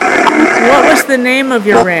What was the name of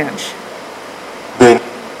your ranch?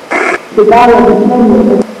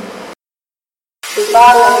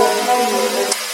 Prevalent.